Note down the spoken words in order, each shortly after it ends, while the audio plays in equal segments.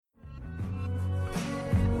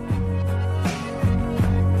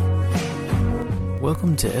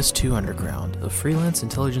Welcome to S2 Underground, a freelance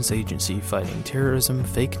intelligence agency fighting terrorism,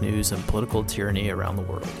 fake news, and political tyranny around the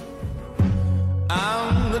world.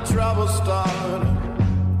 I'm the trouble starter,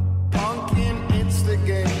 pumpkin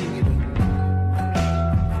instigator.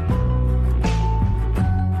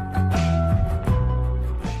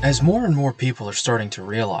 As more and more people are starting to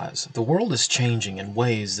realize, the world is changing in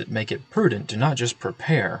ways that make it prudent to not just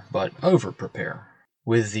prepare, but over-prepare.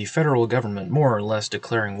 With the federal government more or less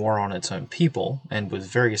declaring war on its own people, and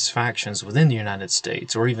with various factions within the United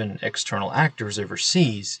States or even external actors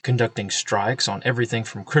overseas conducting strikes on everything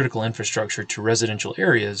from critical infrastructure to residential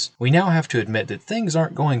areas, we now have to admit that things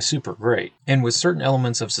aren't going super great. And with certain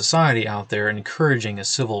elements of society out there encouraging a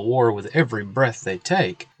civil war with every breath they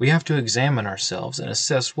take, we have to examine ourselves and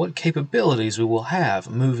assess what capabilities we will have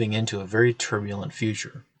moving into a very turbulent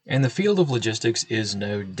future. And the field of logistics is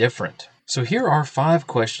no different. So here are 5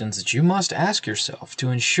 questions that you must ask yourself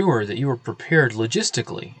to ensure that you are prepared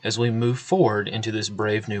logistically as we move forward into this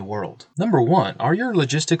brave new world. Number 1, are your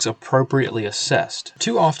logistics appropriately assessed?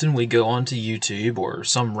 Too often we go onto YouTube or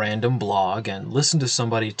some random blog and listen to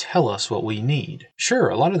somebody tell us what we need. Sure,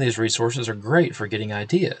 a lot of these resources are great for getting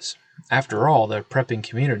ideas. After all, the prepping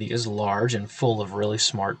community is large and full of really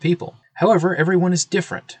smart people. However, everyone is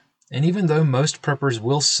different. And even though most preppers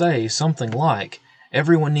will say something like,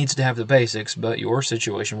 everyone needs to have the basics, but your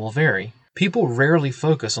situation will vary, people rarely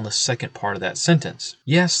focus on the second part of that sentence.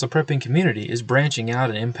 Yes, the prepping community is branching out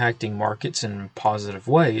and impacting markets in positive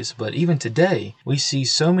ways, but even today, we see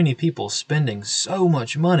so many people spending so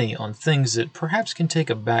much money on things that perhaps can take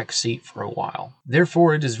a back seat for a while.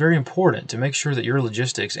 Therefore, it is very important to make sure that your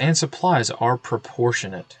logistics and supplies are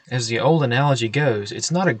proportionate. As the old analogy goes,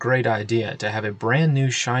 it's not a great idea to have a brand new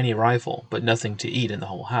shiny rifle, but nothing to eat in the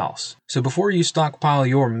whole house. So before you stockpile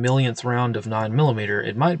your millionth round of 9mm,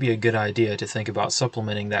 it might be a good idea to think about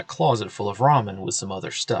supplementing that closet full of ramen with some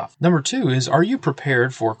other stuff. Number 2 is, are you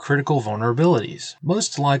prepared for critical vulnerabilities?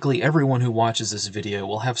 Most likely everyone who watches this video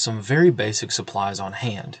will have some very basic supplies on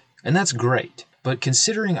hand, and that's great. But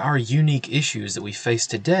considering our unique issues that we face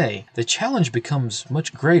today, the challenge becomes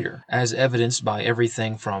much greater, as evidenced by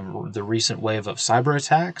everything from the recent wave of cyber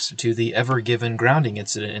attacks to the Ever-Given grounding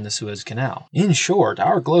incident in the Suez Canal. In short,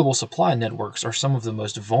 our global supply networks are some of the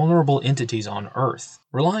most vulnerable entities on Earth.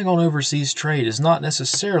 Relying on overseas trade is not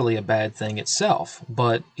necessarily a bad thing itself,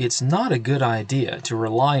 but it's not a good idea to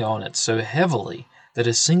rely on it so heavily that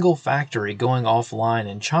a single factory going offline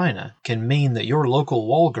in China can mean that your local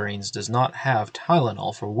Walgreens does not have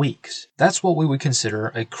Tylenol for weeks. That's what we would consider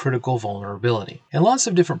a critical vulnerability. And lots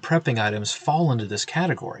of different prepping items fall into this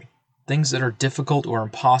category. Things that are difficult or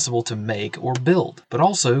impossible to make or build, but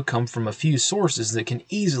also come from a few sources that can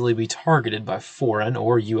easily be targeted by foreign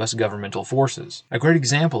or U.S. governmental forces. A great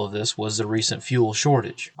example of this was the recent fuel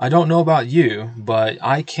shortage. I don't know about you, but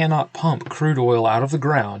I cannot pump crude oil out of the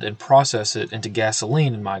ground and process it into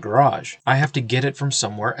gasoline in my garage. I have to get it from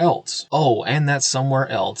somewhere else. Oh, and that somewhere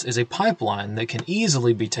else is a pipeline that can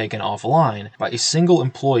easily be taken offline by a single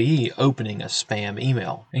employee opening a spam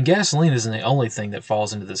email. And gasoline isn't the only thing that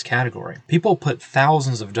falls into this category. People put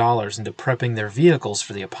thousands of dollars into prepping their vehicles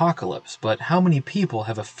for the apocalypse, but how many people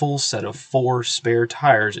have a full set of 4 spare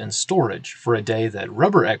tires in storage for a day that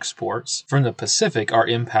rubber exports from the Pacific are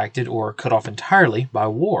impacted or cut off entirely by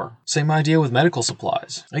war? Same idea with medical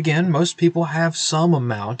supplies. Again, most people have some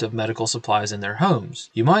amount of medical supplies in their homes.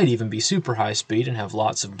 You might even be super high speed and have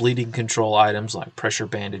lots of bleeding control items like pressure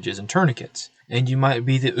bandages and tourniquets. And you might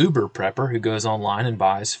be the uber prepper who goes online and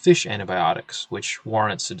buys fish antibiotics, which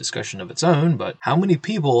warrants a discussion of its own, but how many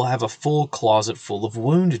people have a full closet full of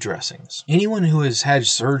wound dressings? Anyone who has had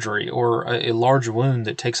surgery or a large wound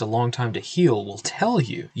that takes a long time to heal will tell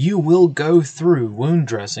you, you will go through wound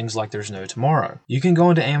dressings like there's no tomorrow. You can go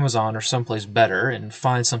into Amazon or someplace better and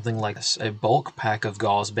find something like a bulk pack of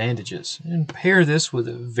gauze bandages, and pair this with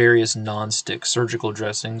various non-stick surgical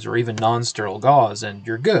dressings or even non-sterile gauze, and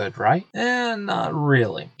you're good, right? And not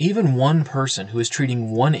really. Even one person who is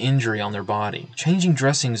treating one injury on their body, changing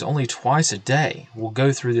dressings only twice a day, will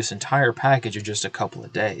go through this entire package in just a couple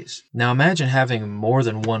of days. Now imagine having more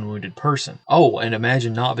than one wounded person. Oh, and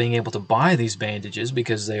imagine not being able to buy these bandages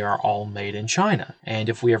because they are all made in China. And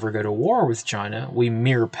if we ever go to war with China, we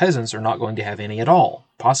mere peasants are not going to have any at all.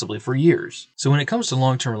 possibly for years. So when it comes to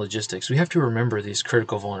long-term logistics, we have to remember these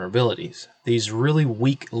critical vulnerabilities, these really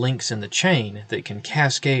weak links in the chain that can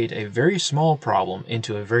cascade a very small problem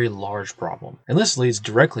into a very large problem. And this leads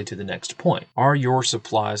directly to the next point. Are your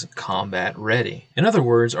supplies combat ready? In other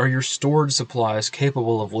words, are your stored supplies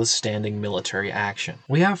capable of withstanding military action?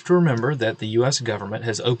 We have to remember that the U.S. government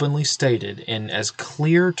has openly stated in as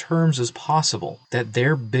clear terms as possible that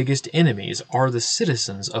their biggest enemies are the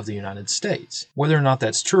citizens of the United States. Whether or not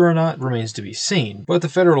that's true or not remains to be seen, but the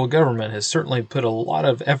federal government has certainly put a lot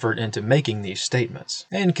of effort into making these statements.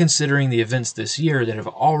 And considering the events this year that have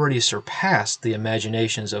already surpassed the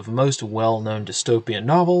imaginations of most well-known dystopian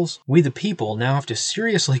novels, we the people now have to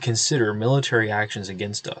seriously consider military actions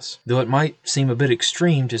against us. Though it might seem a bit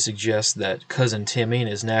extreme to suggest that Cousin Timmy and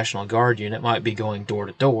his National Guard unit might be going door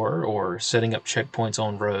to door, or setting up checkpoints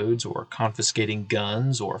on roads, or confiscating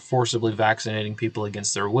guns, or forcibly vaccinating people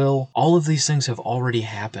against their will, all of these things have already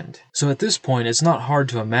happened. So at this point, it's not hard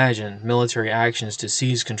to imagine military actions to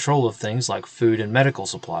seize control of things like food and medical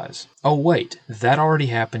supplies. Oh wait, that already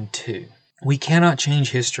happened too. We cannot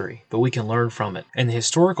change history, but we can learn from it. And the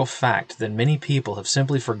historical fact that many people have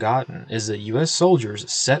simply forgotten is that U.S.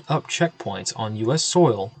 soldiers set up checkpoints on U.S.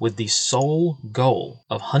 soil with the sole goal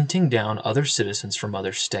of hunting down other citizens from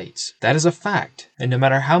other states. That is a fact, and no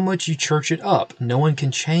matter how much you church it up, no one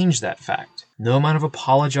can change that fact. No amount of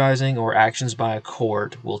apologizing or actions by a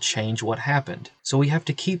court will change what happened. So we have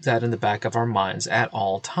to keep that in the back of our minds at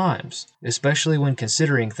all times, especially when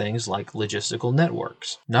considering things like logistical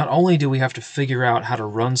networks. Not only do we have to figure out how to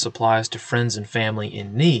run supplies to friends and family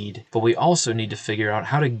in need, but we also need to figure out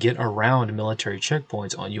how to get around military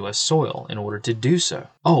checkpoints on U.S. soil in order to do so.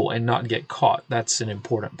 Oh, and not get caught. That's an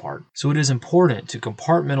important part. So it is important to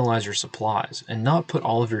compartmentalize your supplies and not put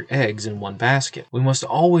all of your eggs in one basket. We must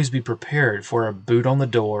always be prepared for a boot on the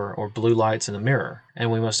door or blue lights in the mirror,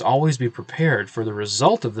 and we must always be prepared for the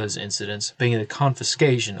result of those incidents being the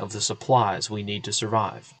confiscation of the supplies we need to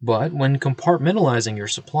survive. But when compartmentalizing your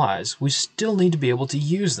supplies, we still need to be able to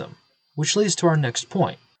use them, which leads to our next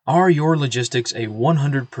point. Are your logistics a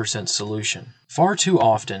 100% solution? Far too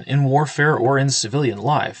often, in warfare or in civilian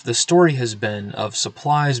life, the story has been of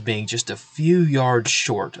supplies being just a few yards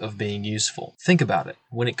short of being useful. Think about it.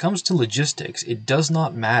 When it comes to logistics, it does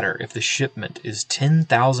not matter if the shipment is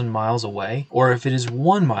 10,000 miles away or if it is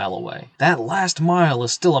 1 mile away. That last mile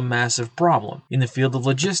is still a massive problem. In the field of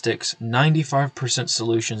logistics, 95%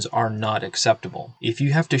 solutions are not acceptable. If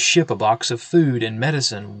you have to ship a box of food and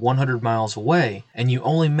medicine 100 miles away and you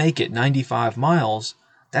only make it 95 miles,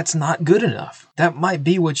 that's not good enough. That might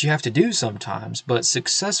be what you have to do sometimes, but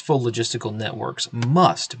successful logistical networks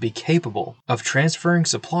must be capable of transferring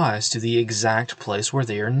supplies to the exact place where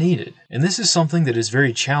they are needed. And this is something that is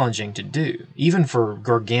very challenging to do, even for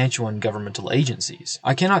gargantuan governmental agencies.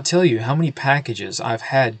 I cannot tell you how many packages I've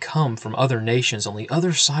had come from other nations on the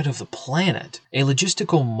other side of the planet. A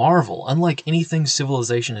logistical marvel unlike anything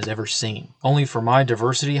civilization has ever seen. Only for my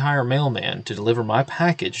diversity hire mailman to deliver my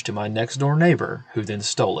package to my next door neighbor, who then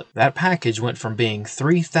stole it. That package went from being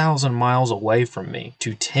 3,000 miles away from me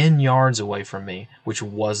to 10 yards away from me, which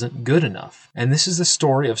wasn't good enough. And this is the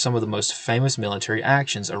story of some of the most famous military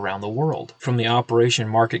actions around the world. From the Operation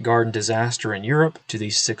Market Garden disaster in Europe, to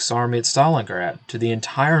the Sixth Army at Stalingrad, to the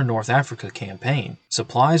entire North Africa campaign,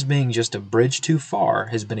 supplies being just a bridge too far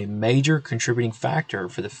has been a major contributing factor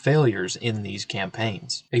for the failures in these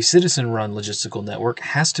campaigns. A citizen-run logistical network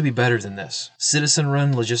has to be better than this.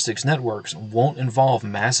 Citizen-run logistics networks won't involve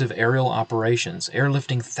massive aerial operations,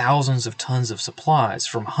 airlifting thousands of tons of supplies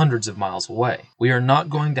from hundreds of miles away. We are not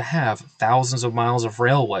going to have thousands of miles of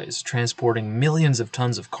railways transporting millions of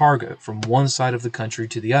tons of cargo from one side of the country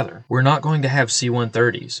to the other. We're not going to have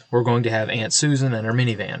C-130s. We're going to have Aunt Susan and her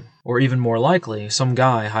minivan. Or even more likely, some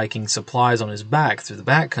guy hiking supplies on his back through the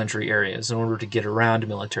backcountry areas in order to get around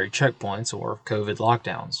military checkpoints or COVID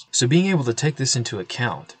lockdowns. So being able to take this into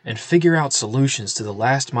account and figure out solutions to the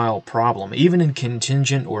last mile problem, even in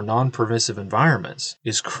contingent or non-permissive environments,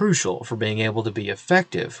 is crucial for being able to be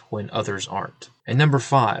effective when others aren't. And number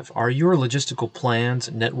 5, are your logistical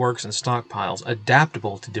plans, networks, and stockpiles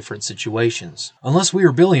adaptable to different situations? Unless we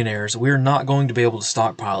are billionaires, we are not going to be able to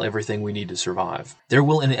stockpile everything we need to survive. There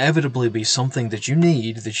will inevitably be something that you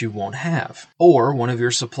need that you won't have. Or one of your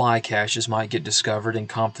supply caches might get discovered and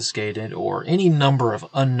confiscated, or any number of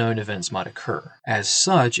unknown events might occur. As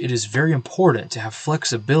such, it is very important to have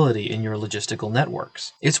flexibility in your logistical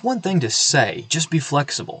networks. It's one thing to say, just be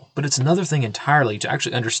flexible, but it's another thing entirely to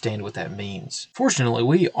actually understand what that means. Fortunately,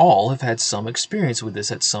 we all have had some experience with this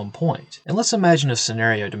at some point. And let's imagine a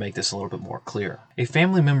scenario to make this a little bit more clear. A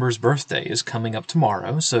family member's birthday is coming up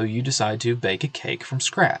tomorrow, so you decide to bake a cake from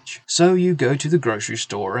scratch. So you go to the grocery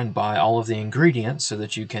store and buy all of the ingredients so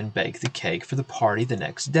that you can bake the cake for the party the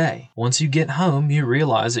next day. Once you get home, you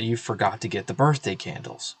realize that you forgot to get the birthday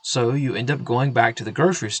candles. So you end up going back to the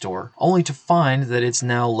grocery store, only to find that it's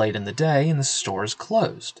now late in the day and the store is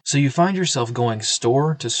closed. So you find yourself going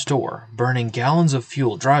store to store, burning gallons of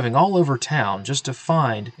fuel, driving all over town just to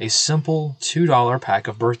find a simple $2 pack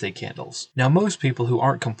of birthday candles. Now, most people who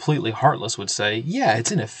aren't completely heartless would say, yeah,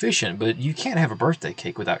 it's inefficient, but you can't have a birthday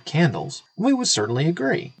cake without candles. We would certainly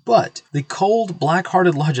agree. But the cold,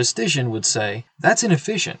 black-hearted logistician would say, that's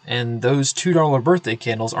inefficient, and those $2 birthday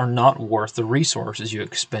candles are not worth the resources you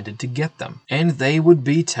expended to get them. And they would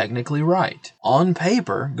be technically right. On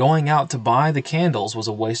paper, going out to buy the candles was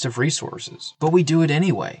a waste of resources. But we do it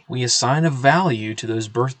anyway. We assign a value to those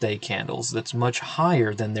birthday candles that's much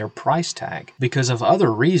higher than their price tag because of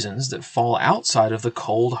other reasons that fall outside of the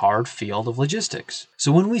cold, hard field of logistics.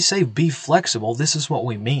 So when we say be flexible, this is what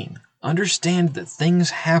we mean. Understand that things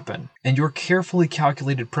happen, and your carefully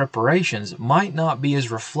calculated preparations might not be as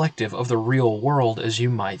reflective of the real world as you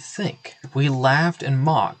might think. We laughed and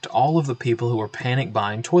mocked all of the people who were panic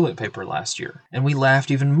buying toilet paper last year, and we laughed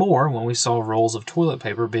even more when we saw rolls of toilet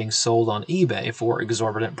paper being sold on eBay for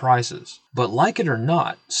exorbitant prices. But like it or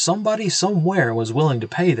not, somebody somewhere was willing to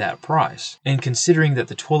pay that price. And considering that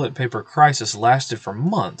the toilet paper crisis lasted for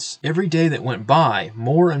months, every day that went by,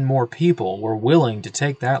 more and more people were willing to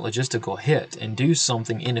take that logistical hit and do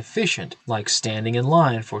something inefficient, like standing in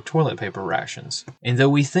line for toilet paper rations. And though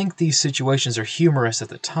we think these situations are humorous at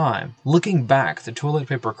the time, looking back, the toilet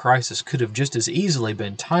paper crisis could have just as easily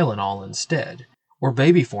been Tylenol instead. Or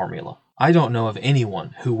baby formula. I don't know of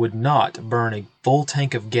anyone who would not burn a full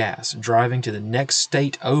tank of gas driving to the next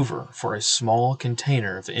state over for a small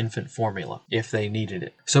container of infant formula if they needed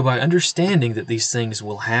it. So by understanding that these things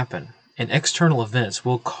will happen, and external events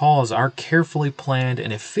will cause our carefully planned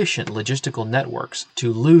and efficient logistical networks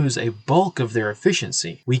to lose a bulk of their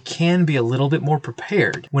efficiency, we can be a little bit more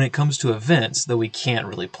prepared when it comes to events that we can't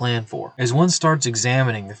really plan for. As one starts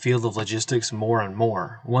examining the field of logistics more and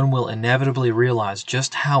more, one will inevitably realize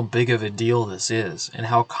just how big of a deal this is and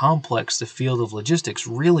how complex the field of logistics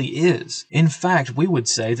really is. In fact, we would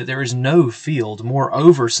say that there is no field more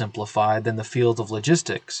oversimplified than the field of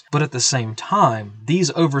logistics, but at the same time,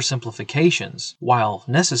 these oversimplifications, while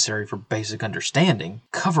necessary for basic understanding,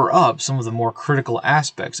 cover up some of the more critical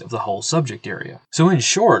aspects of the whole subject area. So in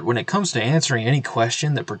short, when it comes to answering any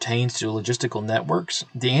question that pertains to logistical networks,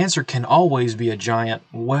 the answer can always be a giant,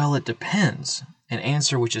 well, it depends. An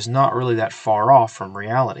answer which is not really that far off from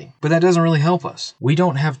reality. But that doesn't really help us. We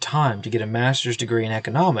don't have time to get a master's degree in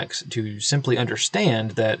economics to simply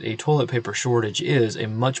understand that a toilet paper shortage is a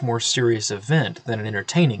much more serious event than an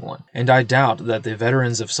entertaining one. And I doubt that the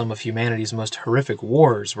veterans of some of humanity's most horrific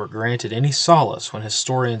wars were granted any solace when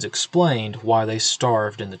historians explained why they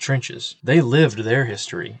starved in the trenches. They lived their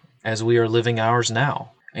history, as we are living ours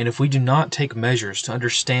now. And if we do not take measures to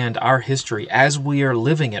understand our history as we are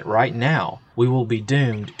living it right now, we will be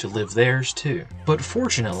doomed to live theirs too. But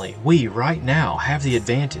fortunately, we right now have the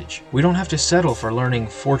advantage. We don't have to settle for learning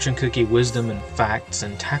fortune cookie wisdom and facts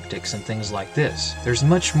and tactics and things like this. There's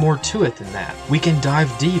much more to it than that. We can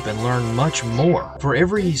dive deep and learn much more. For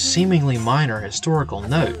every seemingly minor historical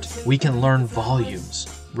note, we can learn volumes,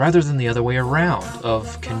 rather than the other way around,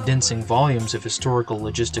 of condensing volumes of historical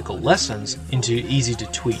logistical lessons into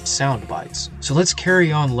easy-to-tweet sound bites. So let's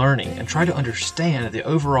carry on learning and try to understand the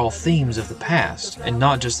overall themes of the past, and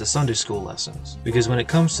not just the Sunday school lessons. Because when it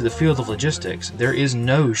comes to the field of logistics, there is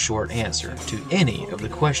no short answer to any of the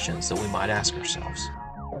questions that we might ask ourselves.